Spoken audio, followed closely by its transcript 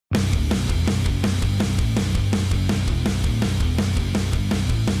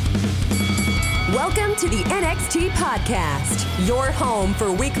to the NXT Podcast, your home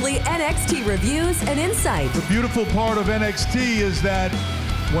for weekly NXT reviews and insight. The beautiful part of NXT is that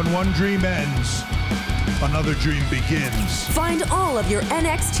when one dream ends, another dream begins. Find all of your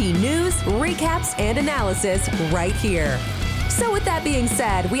NXT news, recaps, and analysis right here. So with that being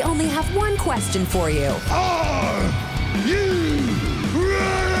said, we only have one question for you. Are you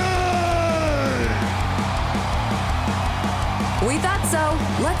ready? We thought so.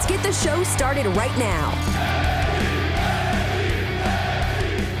 Let's get the show started right now.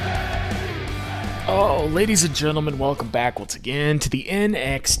 Oh, ladies and gentlemen, welcome back once again to the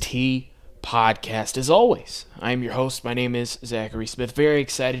NXT Podcast. As always, I'm your host. My name is Zachary Smith. Very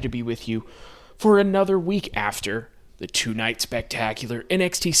excited to be with you for another week after the two-night spectacular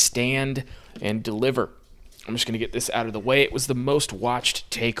NXT Stand and Deliver. I'm just going to get this out of the way. It was the most watched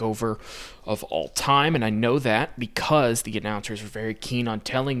takeover of all time, and I know that because the announcers were very keen on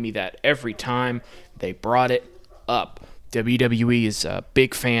telling me that every time they brought it up. WWE is a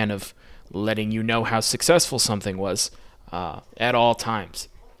big fan of letting you know how successful something was at all times.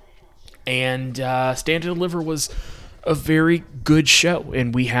 And Stand and Deliver was a very good show,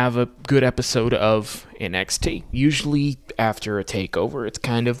 and we have a good episode of NXT. Usually after a takeover, it's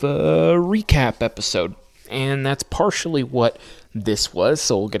kind of a recap episode. And that's partially what this was,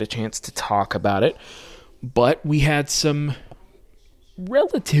 so we'll get a chance to talk about it. But we had some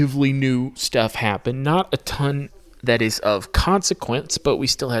relatively new stuff happen. Not a ton that is of consequence, but we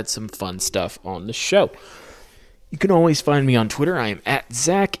still had some fun stuff on the show. You can always find me on Twitter. I am at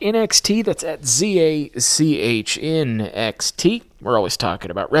ZachNXT. That's at ZACHNXT. We're always talking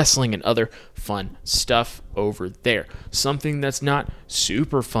about wrestling and other fun stuff over there. Something that's not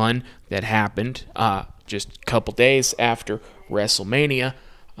super fun that happened just a couple days after WrestleMania,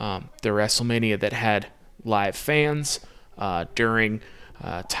 the WrestleMania that had live fans during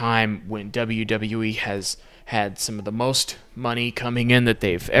a time when WWE has had some of the most money coming in that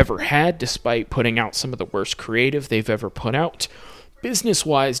they've ever had, despite putting out some of the worst creative they've ever put out.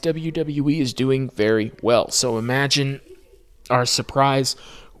 Business-wise, WWE is doing very well. So imagine our surprise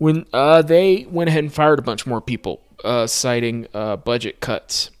when they went ahead and fired a bunch more people, citing budget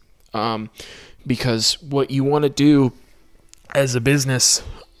cuts. Because what you want to do as a business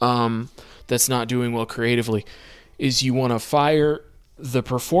that's not doing well creatively is you want to fire the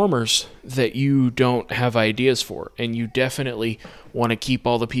performers that you don't have ideas for, and you definitely want to keep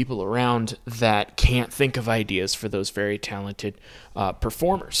all the people around that can't think of ideas for those very talented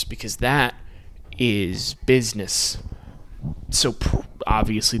performers, because that is business. So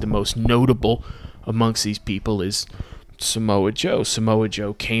obviously the most notable amongst these people is Samoa Joe. Samoa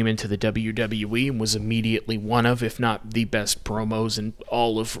Joe came into the WWE and was immediately one of, if not the best promos in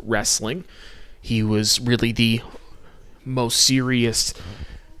all of wrestling. He was really the most serious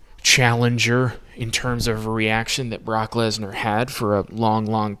challenger in terms of a reaction that Brock Lesnar had for a long,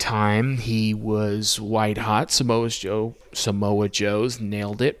 long time. He was white hot. Samoa Joe's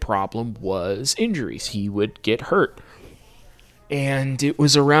nailed it. Problem was injuries. He would get hurt. And it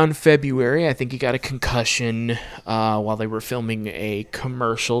was around February. I think he got a concussion while they were filming a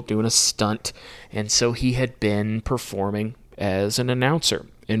commercial, doing a stunt. And so he had been performing as an announcer.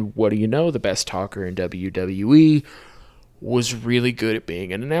 And what do you know? The best talker in WWE was really good at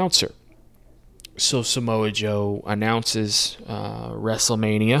being an announcer. So Samoa Joe announces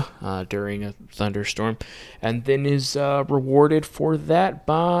WrestleMania during a thunderstorm, and then is rewarded for that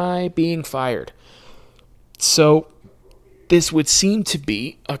by being fired. So this would seem to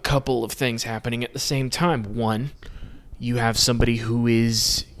be a couple of things happening at the same time. One, you have somebody who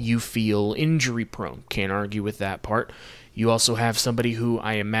is, you feel, injury prone. Can't argue with that part. You also have somebody who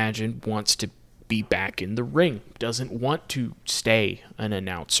I imagine wants to be back in the ring, doesn't want to stay an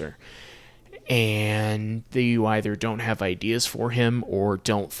announcer. And you either don't have ideas for him or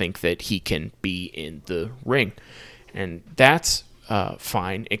don't think that he can be in the ring. And that's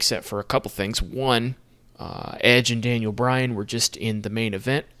fine, except for a couple things. One, Edge and Daniel Bryan were just in the main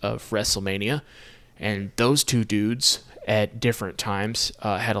event of WrestleMania, and those two dudes at different times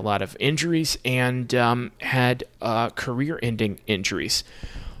had a lot of injuries and had career-ending injuries.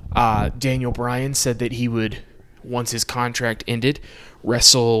 Daniel Bryan said that he would, once his contract ended,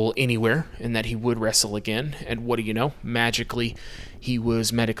 wrestle anywhere, and that he would wrestle again. And what do you know? Magically, he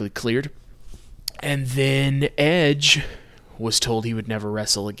was medically cleared. And then Edge was told he would never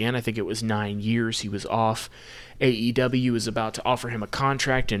wrestle again. I think it was 9 years he was off. AEW is about to offer him a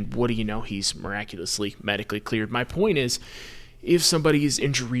contract, and what do you know? He's miraculously medically cleared. My point is, if somebody is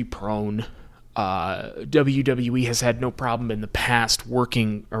injury prone, WWE has had no problem in the past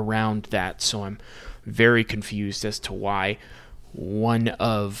working around that, so I'm very confused as to why one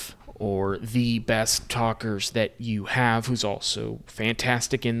of or the best talkers that you have, who's also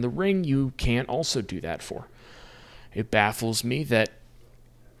fantastic in the ring, you can't also do that for. It baffles me that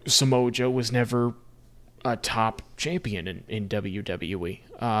Samoa Joe was never a top champion in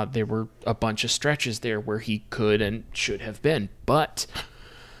WWE. There were a bunch of stretches there where he could and should have been, but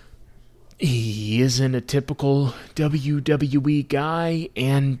he isn't a typical WWE guy,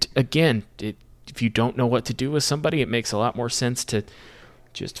 and again, if you don't know what to do with somebody, it makes a lot more sense to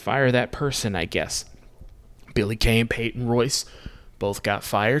just fire that person, I guess. Billie Kay and Peyton Royce both got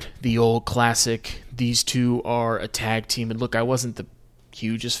fired. The old classic, these two are a tag team, and look, I wasn't the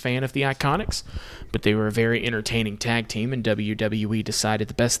hugest fan of the Iconics, but they were a very entertaining tag team, and WWE decided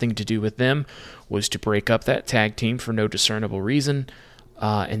the best thing to do with them was to break up that tag team for no discernible reason,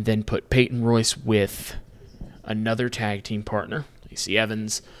 and then put Peyton Royce with another tag team partner, Lacey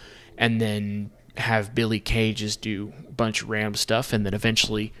Evans, and then have Billie Kay just do a bunch of random stuff, and then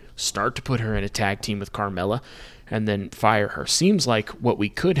eventually start to put her in a tag team with Carmella, and then fire her. Seems like what we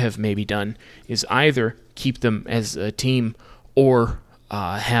could have maybe done is either keep them as a team or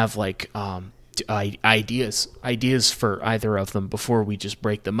have like ideas for either of them before we just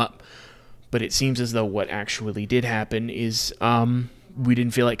break them up. But it seems as though what actually did happen is we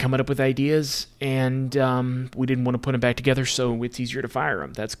didn't feel like coming up with ideas, and we didn't want to put them back together, so it's easier to fire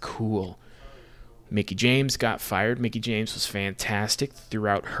them. That's cool. Mickie James got fired. Mickie James was fantastic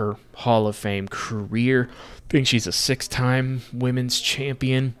throughout her Hall of Fame career. I think she's a 6-time women's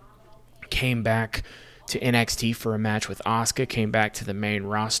champion. Came back to NXT for a match with Asuka, came back to the main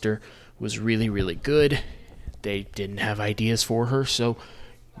roster, was really, really good. They didn't have ideas for her, so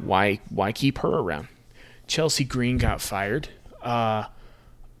why keep her around? Chelsea Green got fired. I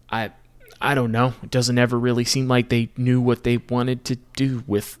don't know. It doesn't ever really seem like they knew what they wanted to do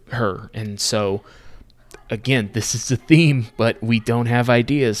with her, and so again, this is a theme, but we don't have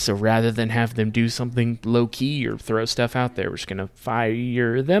ideas, so rather than have them do something low-key or throw stuff out there, we're just going to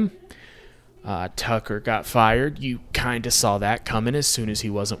fire them. Tucker got fired. You kind of saw that coming as soon as he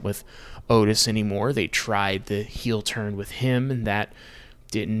wasn't with Otis anymore. They tried the heel turn with him, and that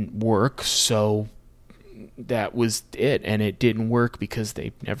didn't work, so that was it, and it didn't work because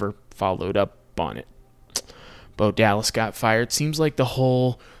they never followed up on it. Bo Dallas got fired. Seems like the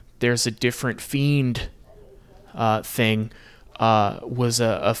whole there's a different Fiend thing was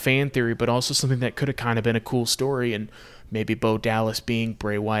a fan theory, but also something that could have kind of been a cool story, and maybe Bo Dallas, being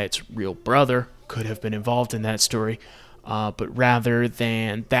Bray Wyatt's real brother, could have been involved in that story. But rather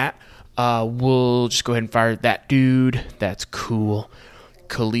than that, we'll just go ahead and fire that dude. That's cool.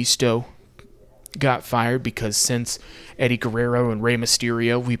 Kalisto got fired because since Eddie Guerrero and Rey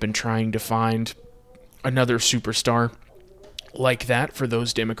Mysterio, we've been trying to find another superstar like that for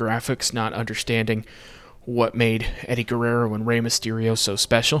those demographics, not understanding what made Eddie Guerrero and Rey Mysterio so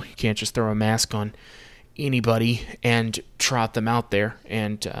special. You can't just throw a mask on anybody and trot them out there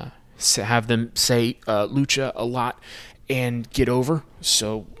and have them say lucha a lot and get over.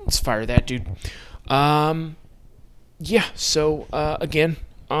 So let's fire that dude. Again,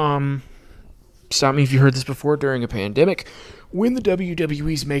 stop me if you heard this before. During a pandemic, when the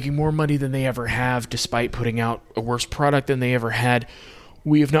WWE's making more money than they ever have, despite putting out a worse product than they ever had,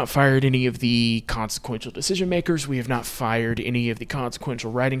 we have not fired any of the consequential decision makers. We have not fired any of the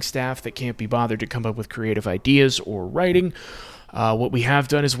consequential writing staff that can't be bothered to come up with creative ideas or writing. What we have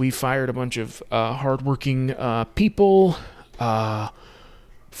done is we fired a bunch of hardworking people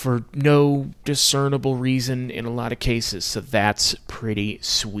for no discernible reason in a lot of cases. So that's pretty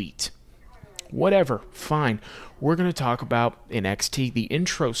sweet. Whatever, fine. We're going to talk about NXT. The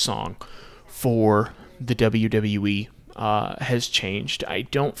intro song for the WWE has changed. I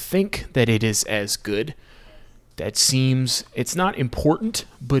don't think that it is as good. It's not important,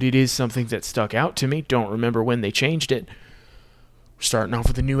 but it is something that stuck out to me. Don't remember when they changed it. We're starting off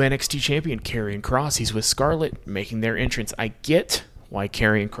with the new NXT champion, Karrion Kross. He's with Scarlett, making their entrance. I get why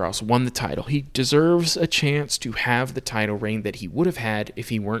Karrion Kross won the title. He deserves a chance to have the title reign that he would have had if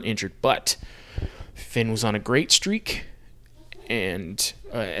he weren't injured, but Finn was on a great streak, and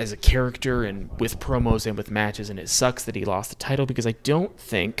as a character and with promos and with matches, and it sucks that he lost the title because I don't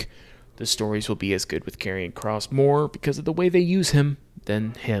think the stories will be as good with Karrion Kross, more because of the way they use him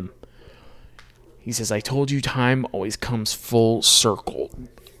than him. He says, I told you time always comes full circle.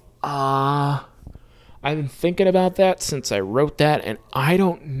 I've been thinking about that since I wrote that, and I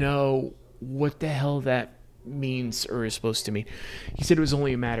don't know what the hell that means or is supposed to mean. He said it was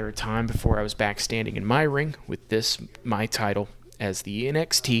only a matter of time before I was back standing in my ring with this, my title, as the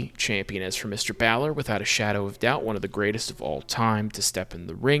NXT champion. As for Mr. Balor, without a shadow of doubt, one of the greatest of all time to step in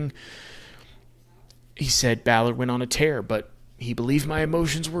the ring. He said Balor went on a tear, but He believed my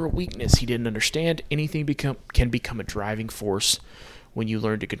emotions were a weakness. He didn't understand anything can become a driving force when you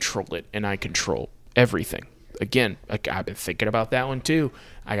learn to control it, and I control everything. Again, I've been thinking about that one too.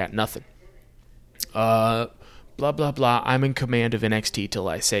 I got nothing. Blah, blah, blah. I'm in command of NXT till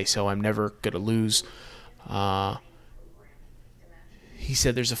I say so. I'm never going to lose. He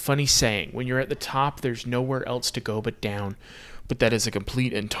said there's a funny saying. When you're at the top, there's nowhere else to go but down. But that is a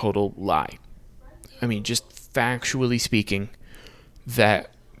complete and total lie. I mean, just factually speaking, that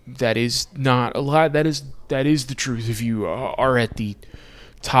is not a lie. That is the truth. If you are at the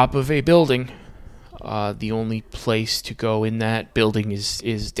top of a building, the only place to go in that building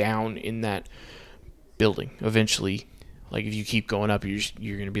is down in that building. Eventually, like if you keep going up,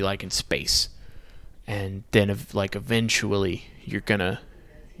 you're gonna be like in space, and then eventually you're gonna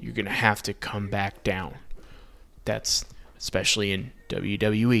have to come back down. That's especially in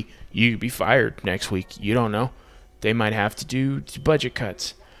WWE. You could be fired next week. You don't know. They might have to do budget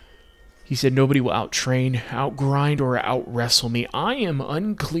cuts. He said nobody will out-train, out-grind, or out-wrestle me. I am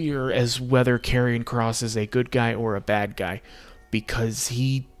unclear as whether Karrion Kross is a good guy or a bad guy, because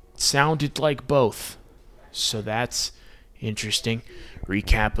he sounded like both. So that's interesting.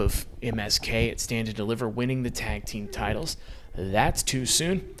 Recap of MSK at Stand and Deliver winning the tag team titles. That's too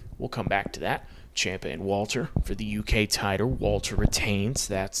soon. We'll come back to that. Ciampa and Walter for the UK title. Walter retains.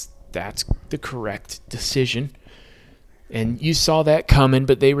 That's the correct decision. And you saw that coming,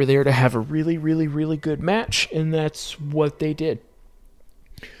 but they were there to have a really, really, really good match, and that's what they did.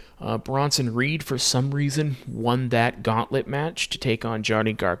 Bronson Reed, for some reason, won that gauntlet match to take on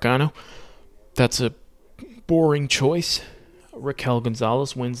Johnny Gargano. That's a boring choice. Raquel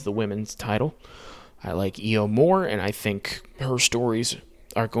Gonzalez wins the women's title. I like Io more, and I think her stories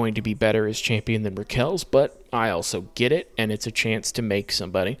are going to be better as champion than Raquel's, but I also get it, and it's a chance to make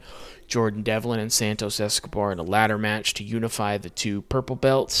somebody. Jordan Devlin and Santos Escobar in a ladder match to unify the two purple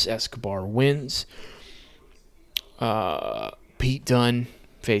belts. Escobar wins. Pete Dunne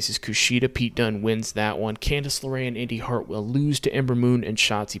faces Kushida. Pete Dunne wins that one. Candice LeRae and Indy Hartwell lose to Ember Moon and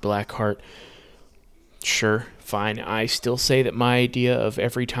Shotzi Blackheart. Sure, fine. I still say that my idea of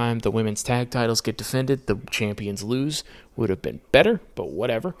every time the women's tag titles get defended, the champions lose would have been better, but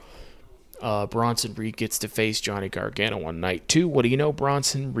whatever. Bronson Reed gets to face Johnny Gargano on night 2. What do you know?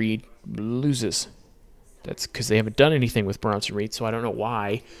 Bronson Reed loses. That's because they haven't done anything with Bronson Reed, so I don't know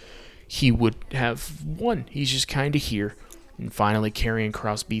why he would have won. He's just kind of here. And finally, Karrion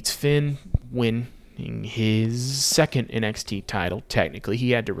Kross beats Finn, winning his second NXT title. Technically,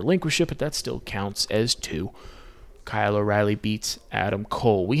 he had to relinquish it, but that still counts as 2. Kyle O'Reilly beats Adam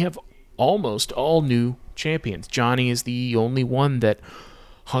Cole. We have almost all new champions. Johnny is the only one that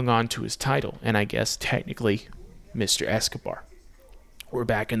hung on to his title, and I guess technically Mr. Escobar. We're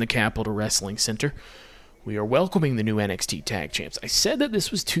back in the Capitol Wrestling Center. We are welcoming the new NXT Tag Champs. I said that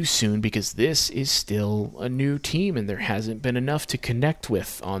this was too soon because this is still a new team and there hasn't been enough to connect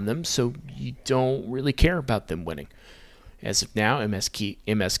with on them, so you don't really care about them winning. As of now,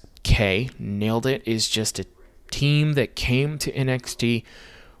 MSK nailed it. Is just a team that came to NXT,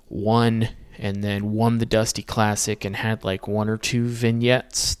 won, and then won the Dusty Classic and had like 1 or 2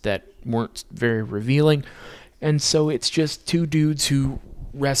 vignettes that weren't very revealing. And so it's just 2 dudes who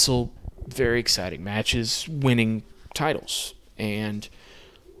wrestle very exciting matches, winning titles. And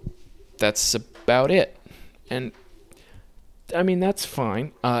that's about it. And, I mean, that's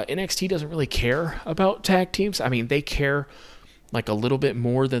fine. NXT doesn't really care about tag teams. I mean, they care like a little bit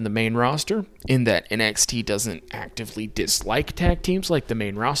more than the main roster, in that NXT doesn't actively dislike tag teams like the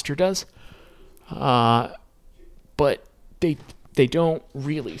main roster does. But they don't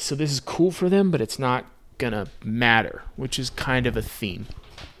really. So this is cool for them, but it's not gonna matter, which is kind of a theme.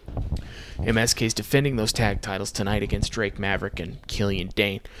 MSK is defending those tag titles tonight against Drake Maverick and Killian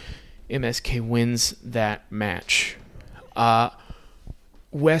Dane. MSK wins that match.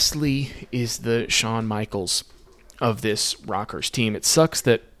 Wesley is the Shawn Michaels of this Rockers team. It sucks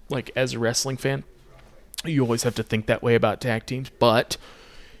that, like, as a wrestling fan, you always have to think that way about tag teams, but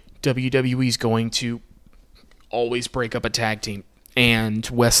WWE is going to always break up a tag team, and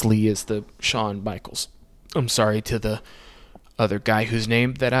Wesley is the Shawn Michaels. I'm sorry to the other guy whose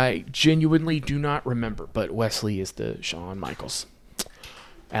name that I genuinely do not remember, but Wesley is the Shawn Michaels.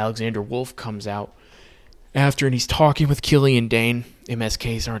 Alexander Wolf comes out after, and he's talking with Killian Dane.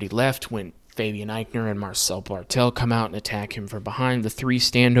 MSK's already left when Fabian Eichner and Marcel Bartel come out and attack him from behind. The 3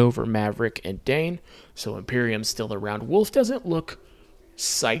 stand over Maverick and Dane, so Imperium's still around. Wolf doesn't look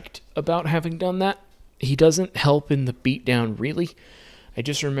psyched about having done that. He doesn't help in the beatdown, really. I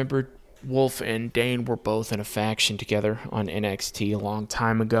just remembered Wolf and Dane were both in a faction together on NXT a long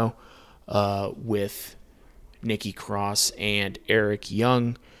time ago with Nikki Cross and Eric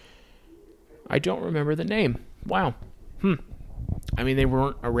Young. I don't remember the name. Wow. I mean, they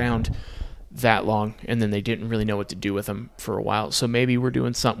weren't around that long, and then they didn't really know what to do with them for a while. So maybe we're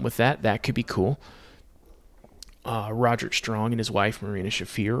doing something with that. That could be cool. Roderick Strong and his wife, Marina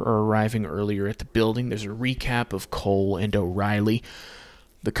Shafir, are arriving earlier at the building. There's a recap of Cole and O'Reilly.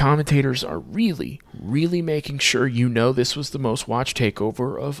 The commentators are really, really making sure you know this was the most watched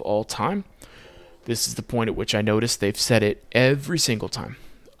takeover of all time. This is the point at which I noticed they've said it every single time.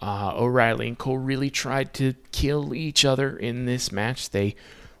 O'Reilly and Cole really tried to kill each other in this match. They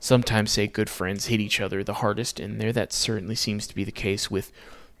sometimes say good friends hit each other the hardest in there. That certainly seems to be the case with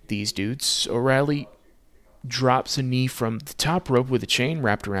these dudes. O'Reilly drops a knee from the top rope with a chain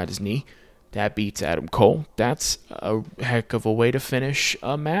wrapped around his knee. That beats Adam Cole. That's a heck of a way to finish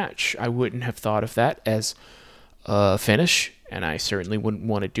a match. I wouldn't have thought of that as a finish, and I certainly wouldn't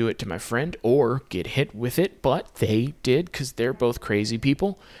want to do it to my friend or get hit with it, but they did because they're both crazy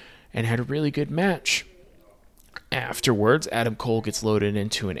people and had a really good match. Afterwards, Adam Cole gets loaded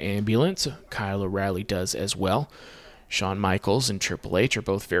into an ambulance. Kyle O'Reilly does as well. Shawn Michaels and Triple H are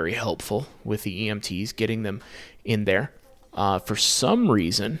both very helpful with the EMTs, getting them in there. For some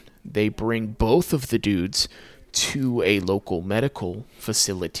reason, they bring both of the dudes to a local medical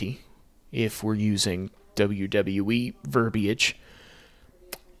facility, if we're using WWE verbiage,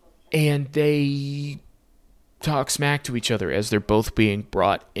 and they talk smack to each other as they're both being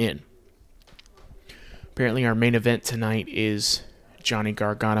brought in. Apparently our main event tonight is Johnny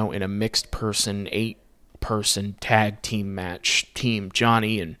Gargano in a mixed person, 8-person tag team match. Team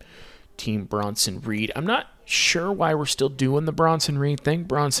Johnny and Team Bronson Reed. I'm not sure why we're still doing the Bronson Reed thing.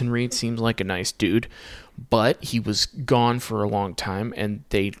 Bronson Reed seems like a nice dude, but he was gone for a long time, and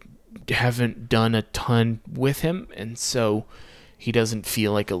they haven't done a ton with him, and so he doesn't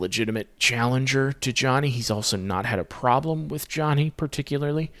feel like a legitimate challenger to Johnny. He's also not had a problem with Johnny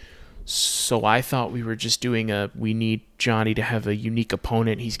particularly. So I thought we were just doing we need Johnny to have a unique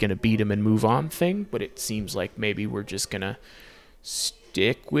opponent, he's going to beat him and move on thing, but it seems like maybe we're just going to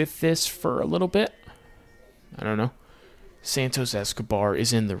stick with this for a little bit. I don't know. Santos Escobar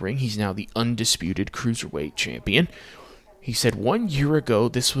is in the ring. He's now the undisputed Cruiserweight champion. He said 1 year ago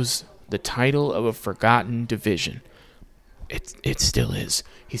this was the title of a forgotten division. It still is.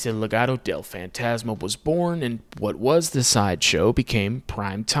 He said Legado del Fantasma was born, and what was the sideshow became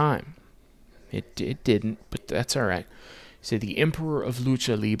prime time. It didn't, but that's all right. He said the Emperor of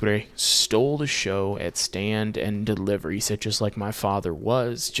Lucha Libre stole the show at Stand and Deliver. He said just like my father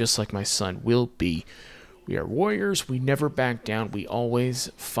was, just like my son will be. We are warriors. We never back down. We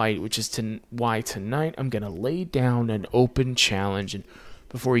always fight, which is why tonight I'm going to lay down an open challenge. And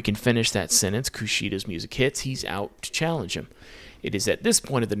before he can finish that sentence, Kushida's music hits. He's out to challenge him. It is at this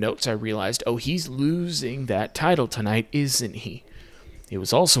point of the notes I realized, he's losing that title tonight, isn't he? It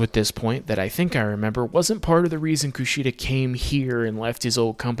was also at this point that I think I remember wasn't part of the reason Kushida came here and left his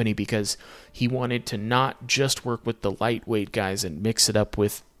old company, because he wanted to not just work with the lightweight guys and mix it up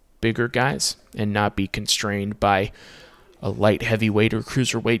with bigger guys and not be constrained by a light heavyweight or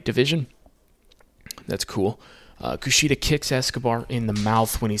cruiserweight division. That's cool. Kushida kicks Escobar in the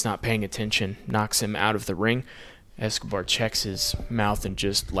mouth when he's not paying attention, knocks him out of the ring. Escobar checks his mouth and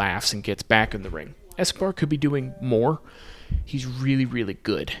just laughs and gets back in the ring. Escobar could be doing more. He's really, really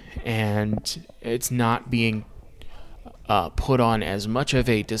good, and it's not being put on as much of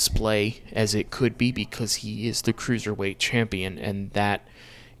a display as it could be because he is the Cruiserweight champion, and that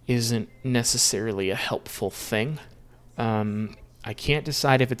isn't necessarily a helpful thing. I can't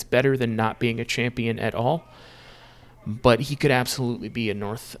decide if it's better than not being a champion at all, but he could absolutely be a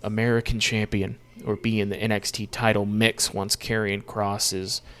North American champion or be in the NXT title mix once Karrion Kross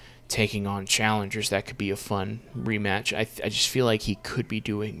is taking on challengers. That could be a fun rematch. I just feel like he could be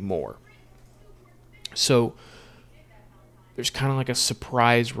doing more. So there's kind of like a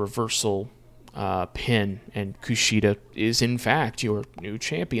surprise reversal pin, and Kushida is in fact your new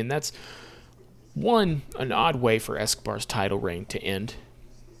champion. That's an odd way for Escobar's title reign to end,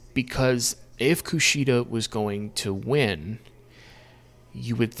 because if Kushida was going to win,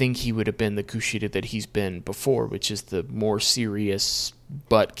 you would think he would have been the Kushida that he's been before, which is the more serious,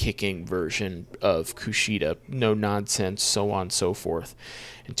 butt-kicking version of Kushida. No nonsense, so on and so forth.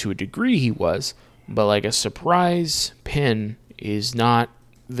 And to a degree he was, but like a surprise pin is not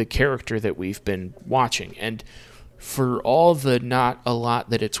the character that we've been watching. And for all the not a lot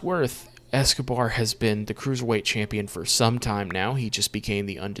that it's worth, Escobar has been the Cruiserweight champion for some time now. He just became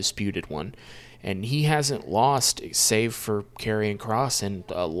the undisputed one. And he hasn't lost, save for Karrion Kross, in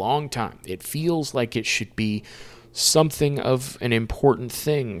a long time. It feels like it should be something of an important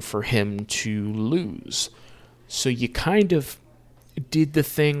thing for him to lose. So you kind of did the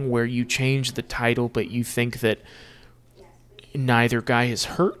thing where you change the title, but you think that neither guy is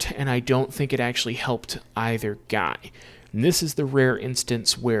hurt, and I don't think it actually helped either guy. And this is the rare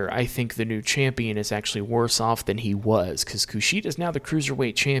instance where I think the new champion is actually worse off than he was, because Kushida's now the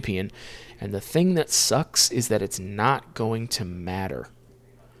Cruiserweight champion, and the thing that sucks is that it's not going to matter.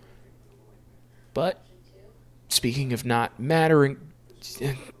 But, speaking of not mattering,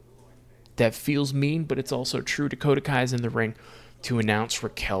 that feels mean, but it's also true. Dakota Kai's in the ring to announce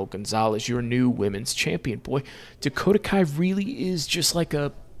Raquel Gonzalez, your new women's champion. Boy, Dakota Kai really is just like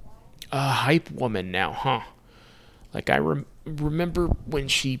a hype woman now, huh? Like, I remember when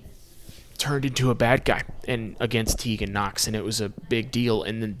she turned into a bad guy and against Tegan Nox, and it was a big deal,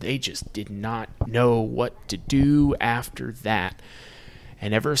 and then they just did not know what to do after that.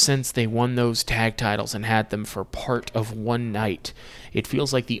 And ever since they won those tag titles and had them for part of one night, it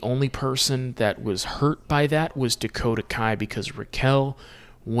feels like the only person that was hurt by that was Dakota Kai, because Raquel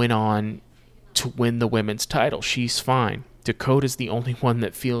went on to win the women's title. She's fine. Dakota's the only one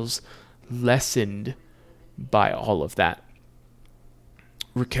that feels lessened by all of that.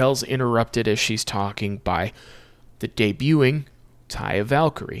 Raquel's interrupted as she's talking by the debuting Taya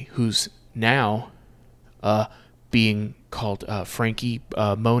Valkyrie, who's now being called Frankie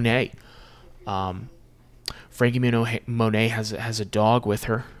Monet. Frankie Monet has a dog with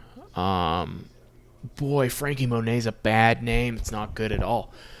her. Boy, Frankie Monet's a bad name. It's not good at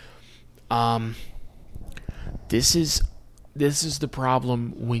all. This is the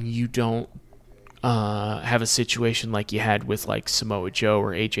problem when you don't have a situation like you had with like Samoa Joe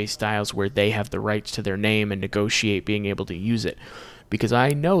or AJ Styles, where they have the rights to their name and negotiate being able to use it. Because I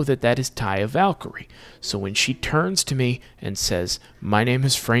know that is Taya Valkyrie. So when she turns to me and says, "My name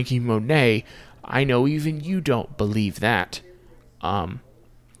is Frankie Monet," I know even you don't believe that. My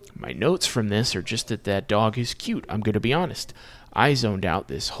notes from this are just that dog is cute. I'm going to be honest. I zoned out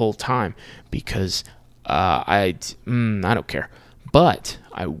this whole time because I don't care. But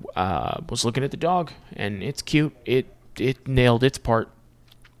I was looking at the dog, and it's cute. It nailed its part.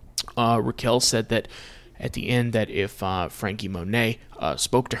 Raquel said that at the end that if Frankie Monet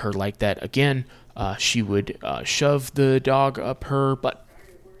spoke to her like that again, she would shove the dog up her butt.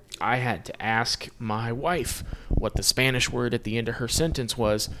 I had to ask my wife what the Spanish word at the end of her sentence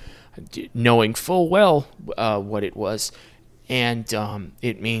was, knowing full well what it was. And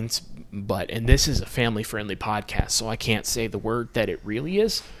it means butt. And this is a family-friendly podcast, so I can't say the word that it really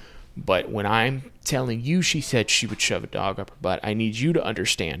is. But when I'm telling you she said she would shove a dog up her butt, I need you to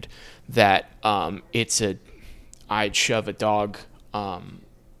understand that I'd shove a dog up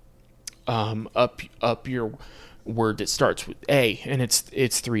your word that starts with A, and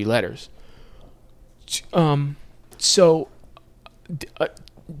it's 3 letters. So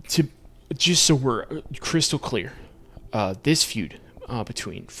just so we're crystal clear, this feud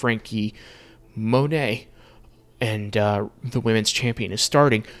between Frankie Monet and the women's champion is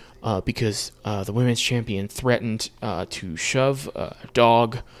starting because the women's champion threatened to shove a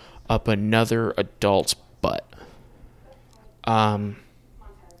dog up another adult's butt.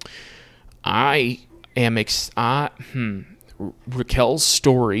 Raquel's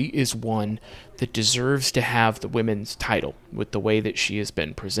story is one that deserves to have the women's title with the way that she has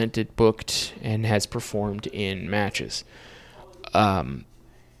been presented, booked, and has performed in matches. But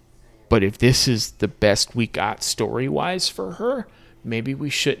if this is the best we got story-wise for her, maybe we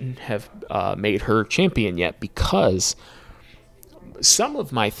shouldn't have made her champion yet, because some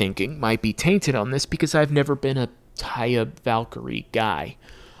of my thinking might be tainted on this because I've never been a Taya Valkyrie guy.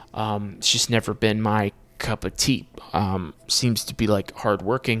 It's just never been my cup of tea. Seems to be like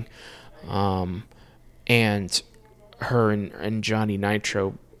hardworking. And her and Johnny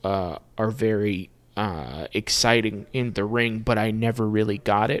Nitro are very exciting in the ring, but I never really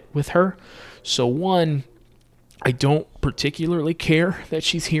got it with her. So one, I don't particularly care that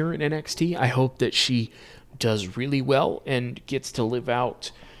she's here in NXT. I hope that she does really well and gets to live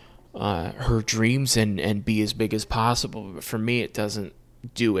out her dreams and be as big as possible. But for me, it doesn't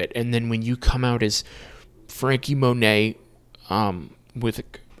do it. And then when you come out as Frankie Monet with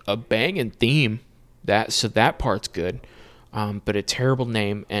a banging theme, that part's good. But a terrible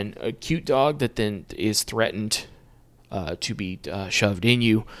name and a cute dog that then is threatened to be shoved in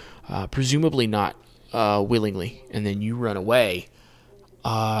you, presumably not willingly, and then you run away.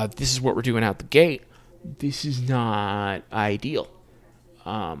 This is what we're doing out the gate. This is not ideal.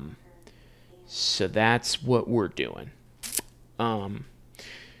 So that's what we're doing.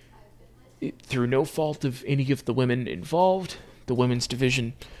 Through no fault of any of the women involved, the women's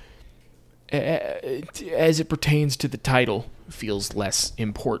division, as it pertains to the title, feels less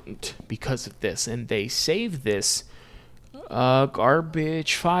important because of this. And they save this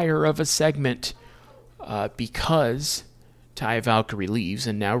garbage fire of a segment because Taya Valkyrie leaves,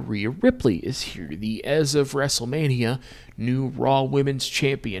 and now Rhea Ripley is here, the, as of WrestleMania, new Raw Women's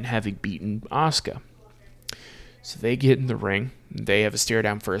Champion, having beaten Asuka. So they get in the ring, they have a stare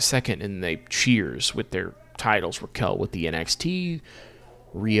down for a second, and they cheers with their titles, Raquel with the NXT,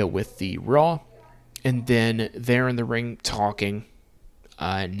 Rhea with the Raw, and then they're in the ring talking,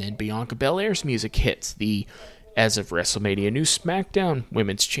 and then Bianca Belair's music hits, the, as of WrestleMania, new SmackDown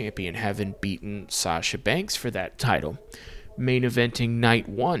Women's Champion, having beaten Sasha Banks for that title. Main eventing night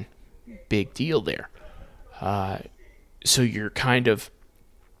 1. Big deal there. So you're kind of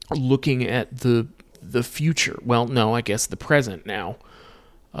looking at the future. Well, no, I guess the present now.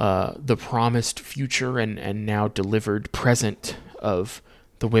 The promised future and now delivered present of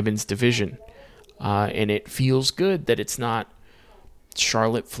the women's division. And it feels good that it's not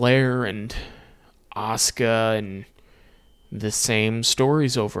Charlotte Flair and Asuka and the same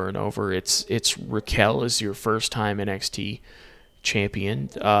stories over and over. It's Raquel as your first time NXT champion,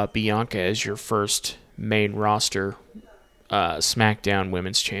 Bianca as your first main roster SmackDown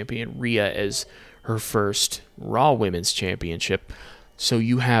Women's Champion, Rhea as her first Raw Women's Championship. So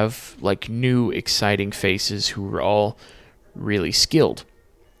you have like new exciting faces who are all really skilled.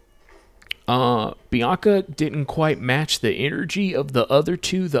 Bianca didn't quite match the energy of the other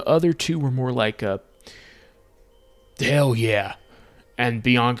two. The other two were more like a hell yeah. And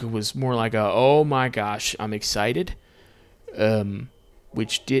Bianca was more like a, oh my gosh, I'm excited.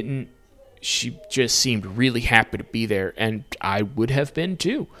 Which didn't, she just seemed really happy to be there. And I would have been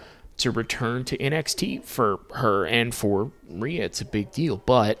too, to return to NXT for her and for Rhea. It's a big deal,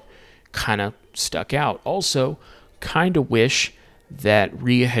 but kind of stuck out. Also, kind of wish that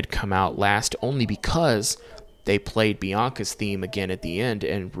Rhea had come out last only because they played Bianca's theme again at the end,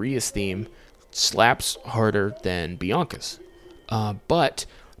 and Rhea's theme slaps harder than Bianca's. But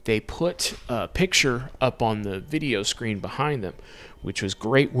they put a picture up on the video screen behind them, which was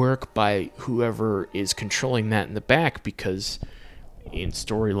great work by whoever is controlling that in the back, because in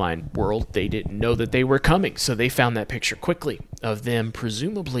storyline world, they didn't know that they were coming. So they found that picture quickly of them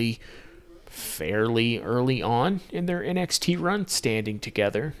presumably fairly early on in their NXT run standing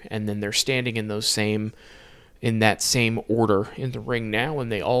together. And then they're standing in that same order in the ring now,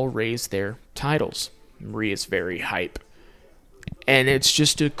 and they all raise their titles. Rhea's very hype. And it's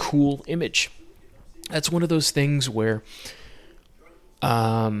just a cool image. That's one of those things where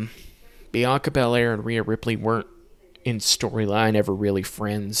Bianca Belair and Rhea Ripley weren't in storyline ever really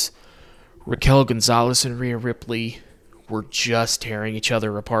friends. Raquel Gonzalez and Rhea Ripley were just tearing each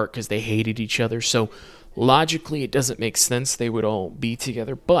other apart because they hated each other. So logically, it doesn't make sense they would all be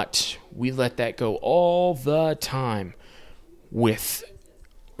together. But we let that go all the time with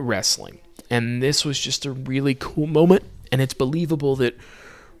wrestling. And this was just a really cool moment. And it's believable that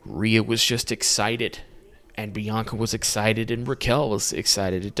Rhea was just excited, and Bianca was excited, and Raquel was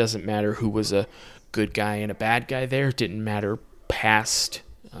excited. It doesn't matter who was a good guy and a bad guy there. It didn't matter past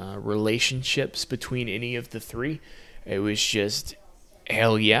relationships between any of the three. It was just,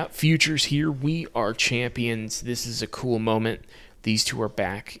 hell yeah, future's here. We are champions. This is a cool moment. These two are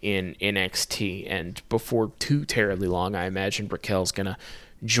back in NXT, and before too terribly long, I imagine Raquel's going to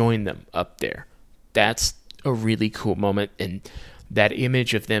join them up there. That's a really cool moment, and that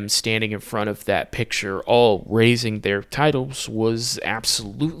image of them standing in front of that picture, all raising their titles, was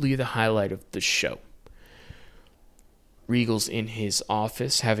absolutely the highlight of the show. Regal's in his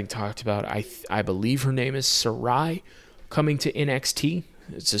office, having talked about, I believe her name is Sarai, coming to NXT.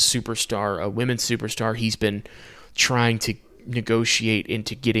 It's a superstar, a women's superstar. He's been trying to negotiate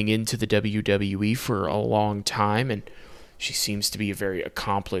into getting into the WWE for a long time, and she seems to be a very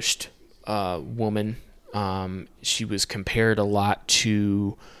accomplished woman. She was compared a lot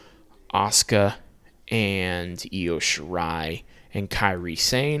to Asuka and Io Shirai and Kairi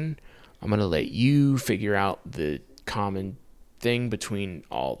Sane. I'm going to let you figure out the common thing between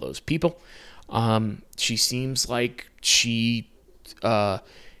all those people. She seems like she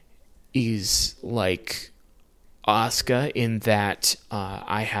is like Asuka in that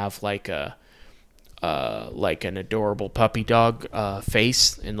I have like an adorable puppy dog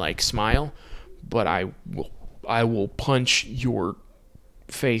face and like smile. But I will punch your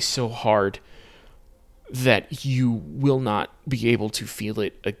face so hard that you will not be able to feel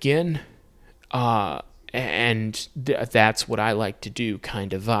it again. And that's what I like to do,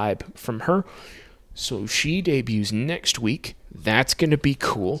 kind of vibe from her. So she debuts next week. That's going to be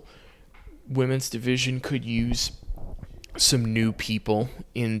cool. Women's division could use some new people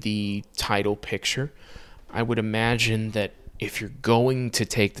in the title picture. I would imagine that if you're going to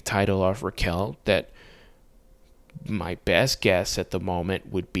take the title off Raquel, that my best guess at the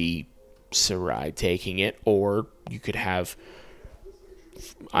moment would be Sarai taking it, or you could have,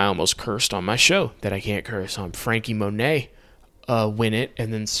 I almost cursed on my show that I can't curse on, Frankie Monet win it,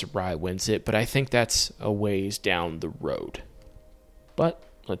 and then Sarai wins it, but I think that's a ways down the road. But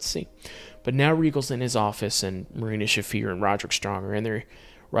let's see. But now Regal's in his office, and Marina Shafir and Roderick Strong are in there.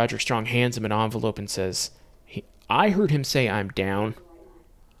 Roderick Strong hands him an envelope and says, I heard him say, I'm down.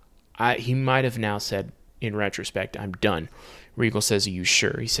 He might have now said, in retrospect, I'm done. Regal says, are you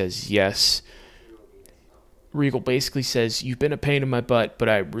sure? He says, yes. Regal basically says, you've been a pain in my butt, but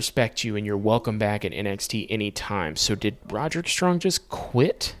I respect you, and you're welcome back at NXT anytime. So did Roderick Strong just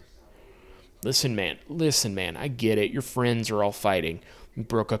quit? Listen, man, I get it. Your friends are all fighting. You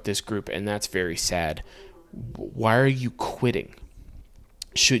broke up this group, and that's very sad. Why are you quitting?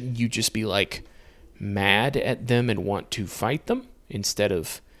 Shouldn't you just be, mad at them and want to fight them instead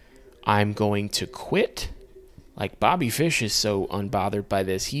of, I'm going to quit? Bobby Fish is so unbothered by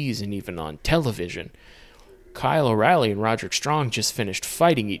this, he isn't even on television. Kyle O'Reilly and Roderick Strong just finished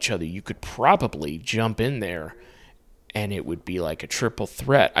fighting each other. You could probably jump in there and it would be like a triple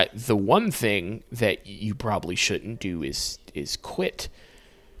threat. The one thing that you probably shouldn't do is quit.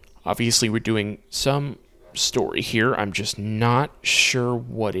 Obviously, we're doing some story here. I'm just not sure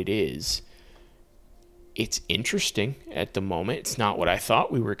what it is. It's interesting at the moment. It's not what I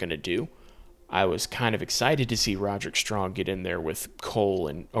thought we were going to do. I was kind of excited to see Roderick Strong get in there with Cole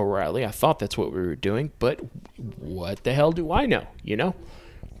and O'Reilly. I thought that's what we were doing, but what the hell do I know,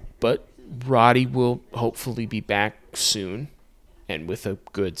 But Roddy will hopefully be back soon and with a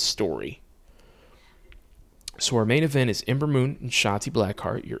good story. So our main event is Ember Moon and Shotzi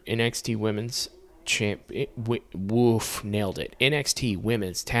Blackheart, your NXT Women's nailed it. NXT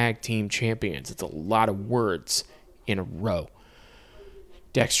Women's Tag Team Champions. It's a lot of words in a row.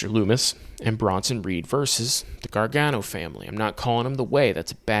 Dexter Lumis and Bronson Reed versus the Gargano family. I'm not calling them the Way.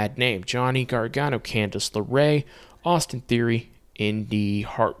 That's a bad name. Johnny Gargano, Candice LeRae, Austin Theory, Indy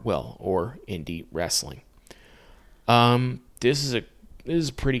Hartwell, or Indy Wrestling. This is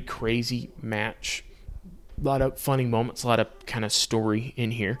a pretty crazy match. A lot of funny moments, a lot of kind of story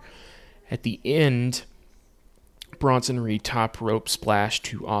in here. At the end, Bronson Reed top rope splash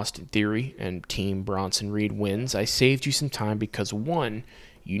to Austin Theory, and Team Bronson Reed wins. I saved you some time because, one,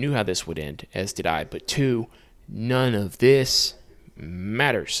 you knew how this would end, as did I, but two, none of this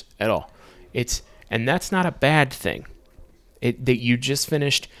matters at all. And that's not a bad thing. That you just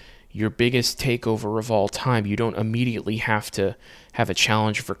finished your biggest takeover of all time. You don't immediately have to have a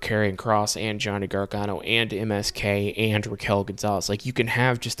challenge for Karrion Kross and Johnny Gargano and MSK and Raquel Gonzalez. You can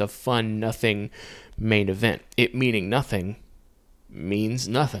have just a fun, nothing main event. It meaning nothing means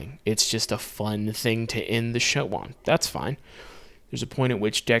nothing. It's just a fun thing to end the show on. That's fine. There's a point at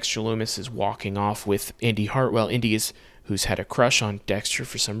which Dexter Lumis is walking off with Indy Hartwell. Indy who's had a crush on Dexter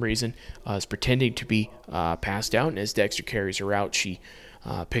for some reason, is pretending to be passed out, and as Dexter carries her out, she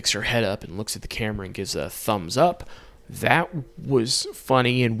picks her head up and looks at the camera and gives a thumbs up. That was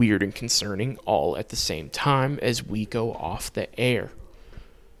funny and weird and concerning all at the same time as we go off the air.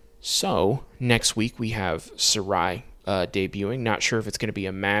 So, next week we have Sarai debuting. Not sure if it's going to be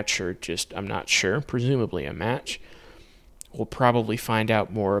a match or just, I'm not sure, presumably a match. We'll probably find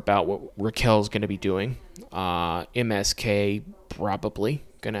out more about what Raquel's going to be doing. MSK probably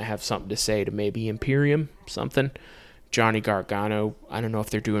going to have something to say to maybe Imperium, something. Johnny Gargano, I don't know if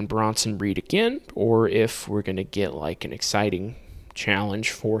they're doing Bronson Reed again or if we're going to get an exciting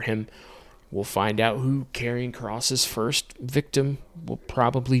challenge for him. We'll find out who Karrion Kross's first victim will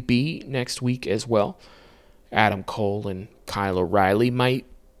probably be next week as well. Adam Cole and Kyle O'Reilly might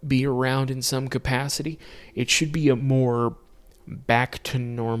be around in some capacity. It should be a more back to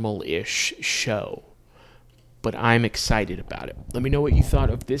normal-ish show. But I'm excited about it. Let me know what you thought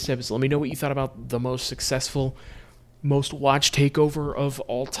of this episode. Let me know what you thought about the most successful, most watched takeover of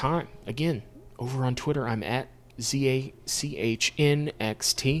all time. Again, over on Twitter, I'm at ZACHNXT.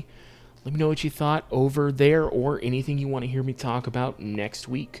 Let me know what you thought over there or anything you want to hear me talk about next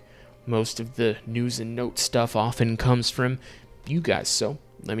week. Most of the news and notes stuff often comes from you guys, so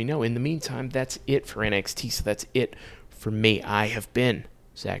let me know. In the meantime, that's it for NXT, so that's it for me. I have been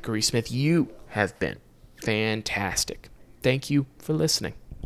Zachary Smith. You have been fantastic. Thank you for listening.